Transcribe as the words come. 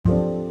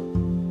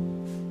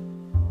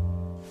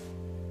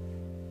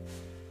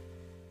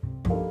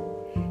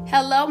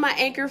Hello, my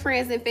anchor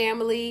friends and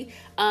family.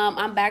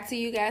 I'm back to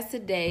you guys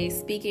today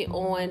speaking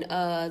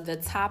on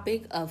the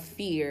topic of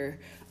fear.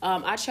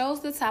 I chose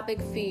the topic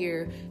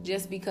fear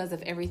just because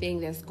of everything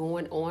that's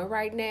going on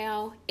right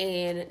now.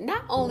 And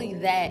not only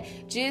that,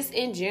 just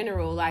in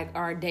general, like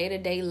our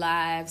day-to-day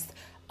lives,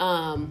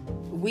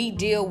 we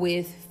deal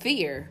with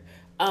fear.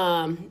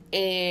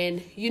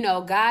 And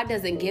God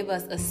doesn't give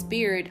us a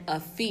spirit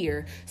of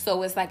fear.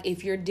 So it's like,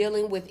 if you're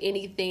dealing with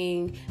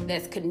anything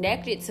that's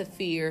connected to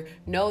fear,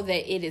 know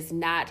that it is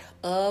not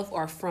of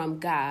or from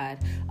God.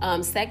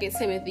 2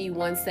 Timothy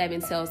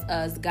 1:7 tells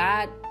us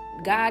God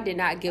did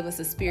not give us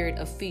a spirit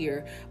of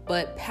fear,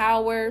 but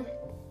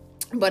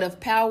of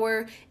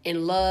power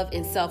and love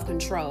and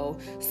self-control.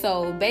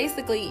 So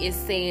basically it's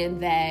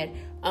saying that,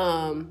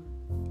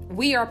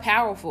 we are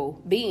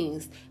powerful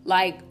beings.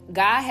 Like,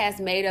 God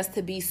has made us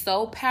to be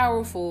so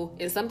powerful,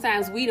 and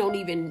sometimes we don't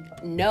even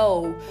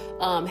know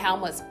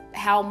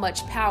how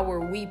much power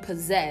we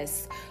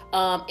possess,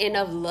 and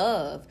of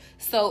love.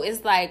 So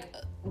it's like,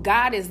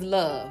 God is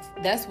love.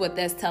 That's what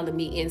that's telling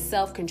me. In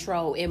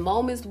self-control, in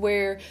moments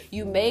where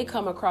you may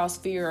come across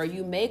fear or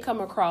you may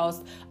come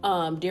across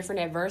different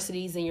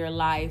adversities in your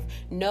life,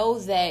 know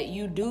that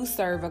you do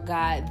serve a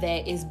God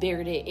that is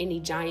bigger than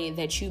any giant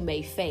that you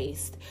may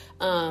face.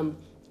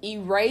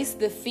 Erase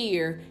the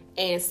fear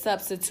and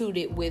substitute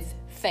it with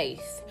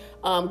faith.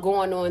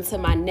 Going on to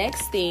my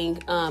next thing,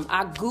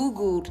 I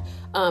Googled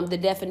the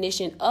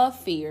definition of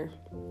fear.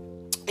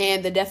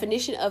 And the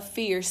definition of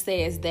fear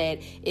says that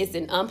it's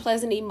an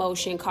unpleasant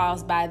emotion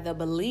caused by the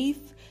belief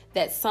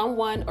that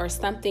someone or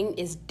something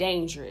is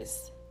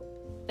dangerous.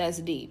 That's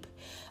deep.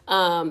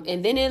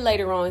 And then it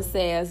later on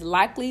says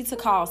likely to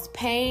cause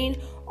pain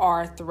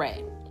or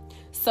threat.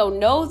 So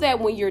know that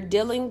when you're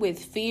dealing with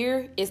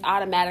fear, it's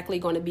automatically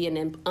going to be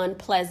an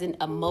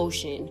unpleasant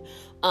emotion.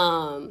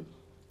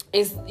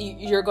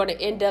 You're going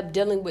to end up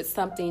dealing with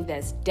something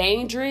that's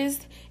dangerous.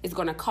 It's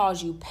going to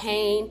cause you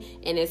pain,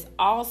 and it's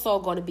also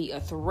going to be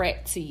a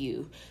threat to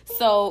you.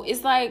 So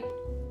it's like,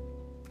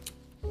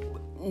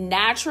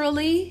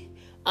 naturally,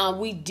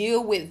 we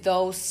deal with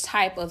those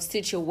type of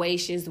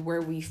situations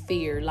where we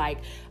fear, like,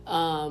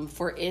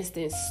 for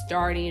instance,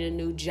 starting a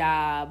new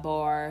job,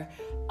 or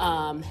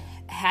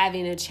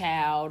having a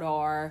child,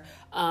 or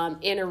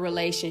in a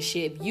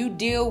relationship. You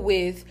deal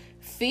with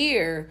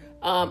fear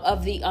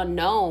of the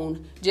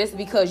unknown, just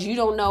because you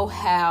don't know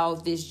how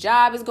this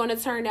job is going to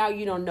turn out.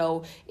 You don't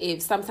know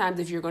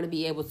if you're going to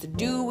be able to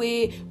do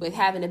it. With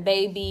having a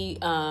baby,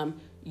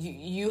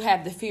 you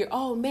have the fear,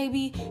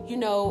 maybe,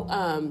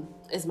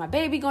 is my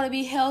baby going to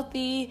be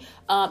healthy?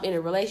 In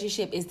a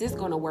relationship, is this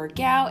going to work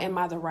out? Am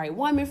I the right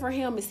woman for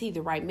him? Is he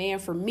the right man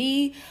for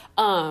me?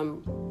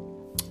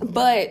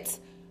 But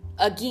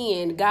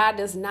again, God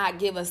does not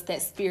give us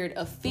that spirit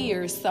of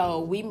fear,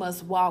 so we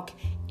must walk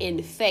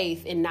in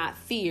faith and not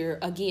fear.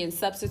 Again,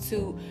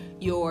 substitute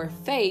your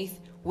faith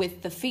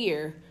with the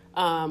fear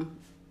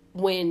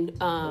when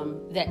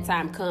that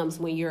time comes,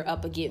 when you're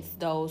up against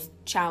those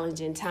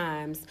challenging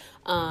times.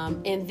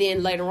 And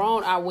then later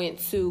on, I went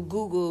to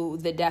Google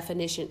the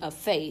definition of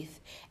faith.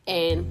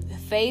 And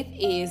faith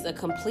is a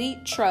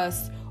complete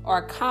trust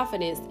or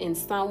confidence in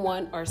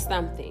someone or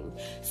something.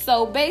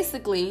 So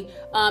basically,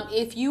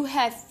 if you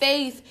have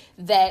faith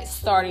that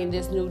starting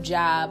this new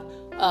job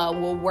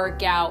will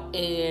work out,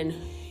 and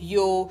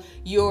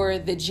you're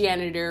the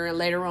janitor, and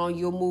later on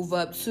you'll move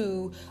up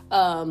to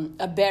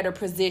a better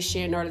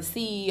position, or the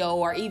CEO,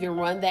 or even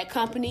run that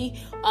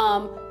company,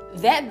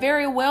 that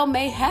very well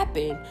may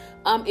happen.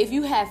 If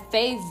you have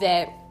faith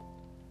that,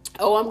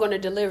 I'm going to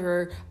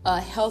deliver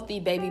a healthy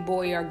baby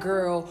boy or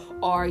girl,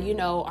 or,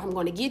 I'm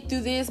going to get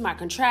through this, my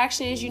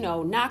contractions,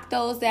 knock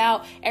those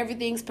out.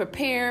 Everything's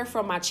prepared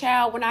for my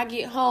child when I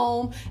get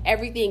home.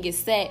 Everything is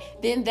set.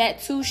 Then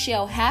that too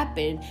shall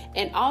happen.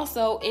 And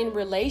also in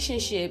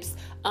relationships,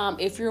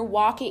 if you're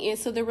walking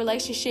into the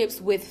relationships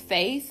with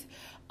faith,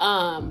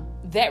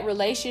 that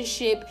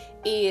relationship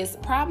is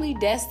probably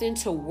destined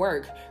to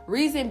work.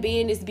 Reason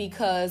being is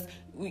because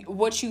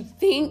what you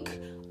think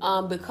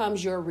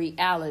becomes your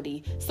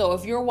reality. So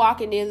if you're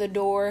walking in the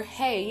door,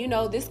 hey,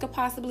 this could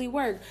possibly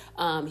work.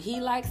 He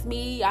likes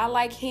me, I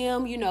like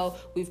him,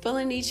 we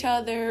feeling each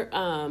other.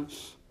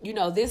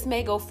 This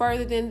may go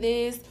further than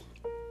this.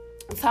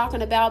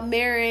 Talking about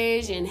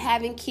marriage and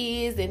having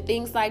kids and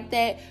things like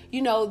that,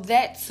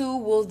 that too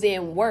will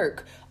then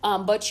work.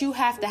 But you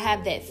have to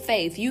have that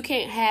faith. You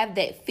can't have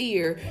that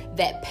fear,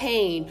 that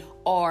pain,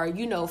 or,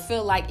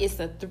 feel like it's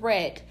a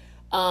threat,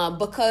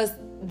 because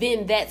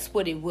then that's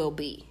what it will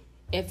be,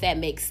 if that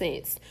makes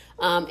sense.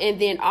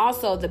 And then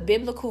also the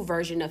biblical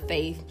version of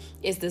faith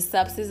is the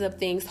substance of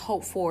things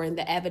hoped for and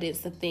the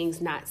evidence of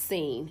things not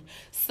seen.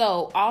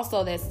 So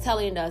also that's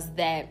telling us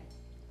that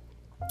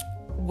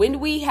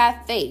when we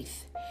have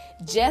faith,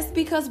 just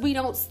because we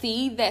don't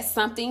see that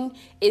something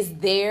is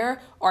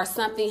there or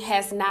something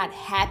has not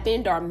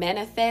happened or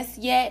manifest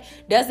yet,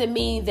 doesn't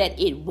mean that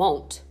it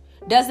won't.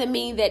 Doesn't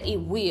mean that it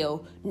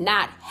will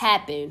not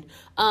happen.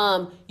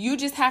 You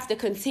just have to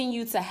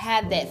continue to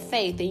have that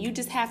faith, and you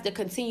just have to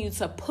continue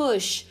to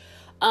push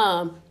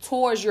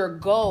towards your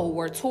goal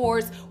or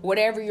towards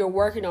whatever you're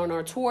working on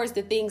or towards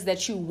the things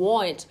that you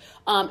want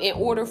in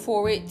order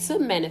for it to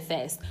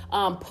manifest.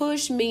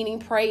 Push meaning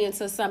pray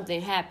until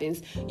something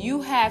happens.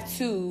 You have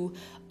to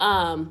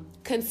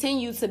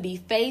continue to be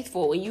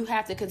faithful, and you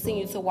have to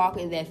continue to walk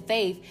in that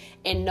faith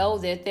and know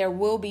that there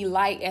will be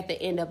light at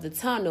the end of the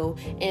tunnel,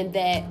 and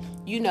that,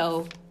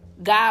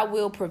 God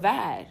will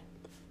provide.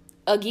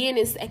 Again,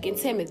 in 2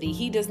 Timothy,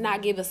 he does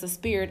not give us a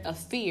spirit of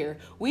fear.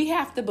 We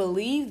have to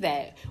believe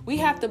that. We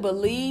have to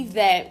believe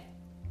that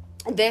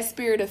that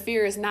spirit of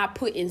fear is not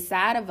put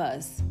inside of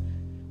us.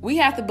 We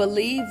have to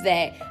believe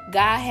that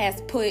God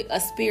has put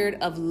a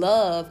spirit of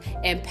love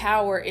and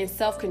power and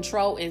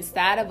self-control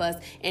inside of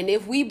us. And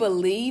if we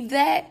believe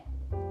that,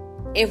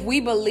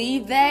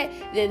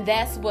 then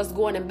that's what's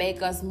going to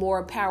make us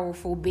more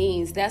powerful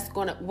beings. That's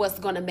what's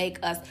going to make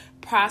us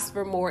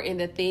prosper more in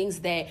the things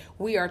that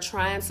we are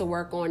trying to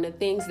work on, the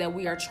things that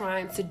we are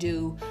trying to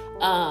do.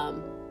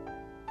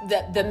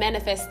 The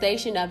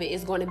manifestation of it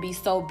is going to be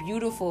so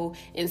beautiful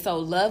and so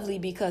lovely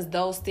because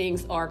those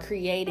things are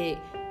created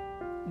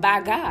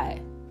by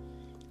God.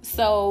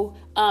 So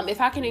if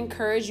I can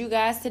encourage you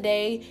guys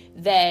today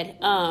that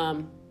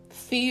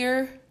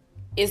fear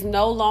is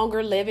no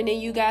longer living in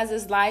you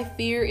guys' life.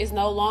 Fear is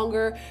no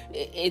longer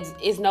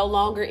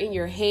in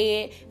your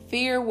head.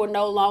 Fear will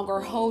no longer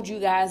hold you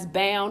guys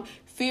bound.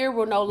 Fear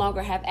will no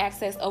longer have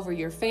access over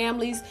your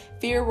families.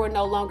 Fear will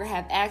no longer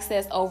have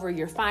access over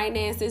your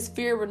finances.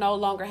 Fear will no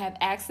longer have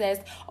access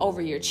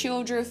over your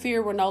children.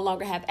 Fear will no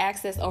longer have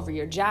access over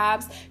your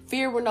jobs.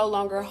 Fear will no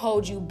longer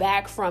hold you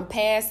back from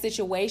past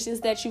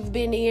situations that you've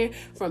been in,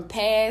 from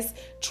past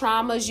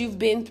traumas you've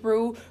been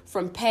through,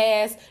 from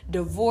past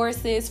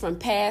divorces, from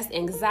past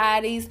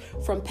anxieties,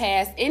 from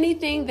past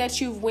anything that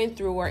you've went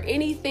through, or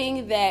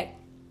anything that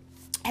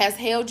has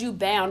held you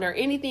bound, or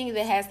anything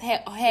that has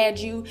had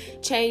you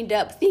chained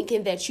up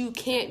thinking that you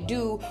can't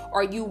do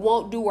or you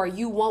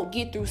won't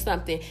get through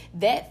something.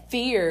 That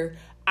fear,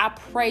 I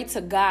pray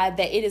to God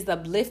that it is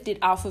uplifted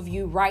off of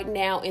you right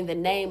now in the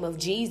name of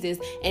Jesus,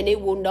 and it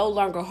will no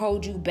longer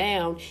hold you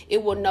bound.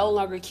 It will no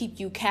longer keep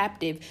you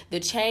captive. The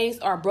chains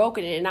are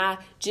broken, and I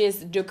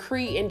just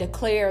decree and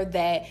declare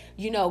that,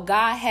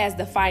 God has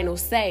the final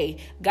say.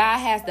 God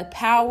has the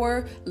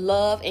power,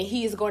 love, and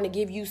he is going to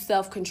give you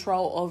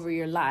self-control over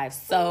your life.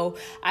 So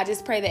I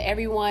just pray that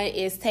everyone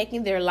is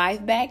taking their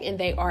life back, and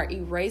they are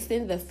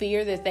erasing the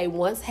fear that they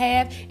once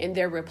had, and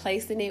they're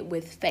replacing it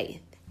with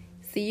faith.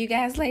 See you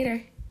guys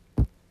later.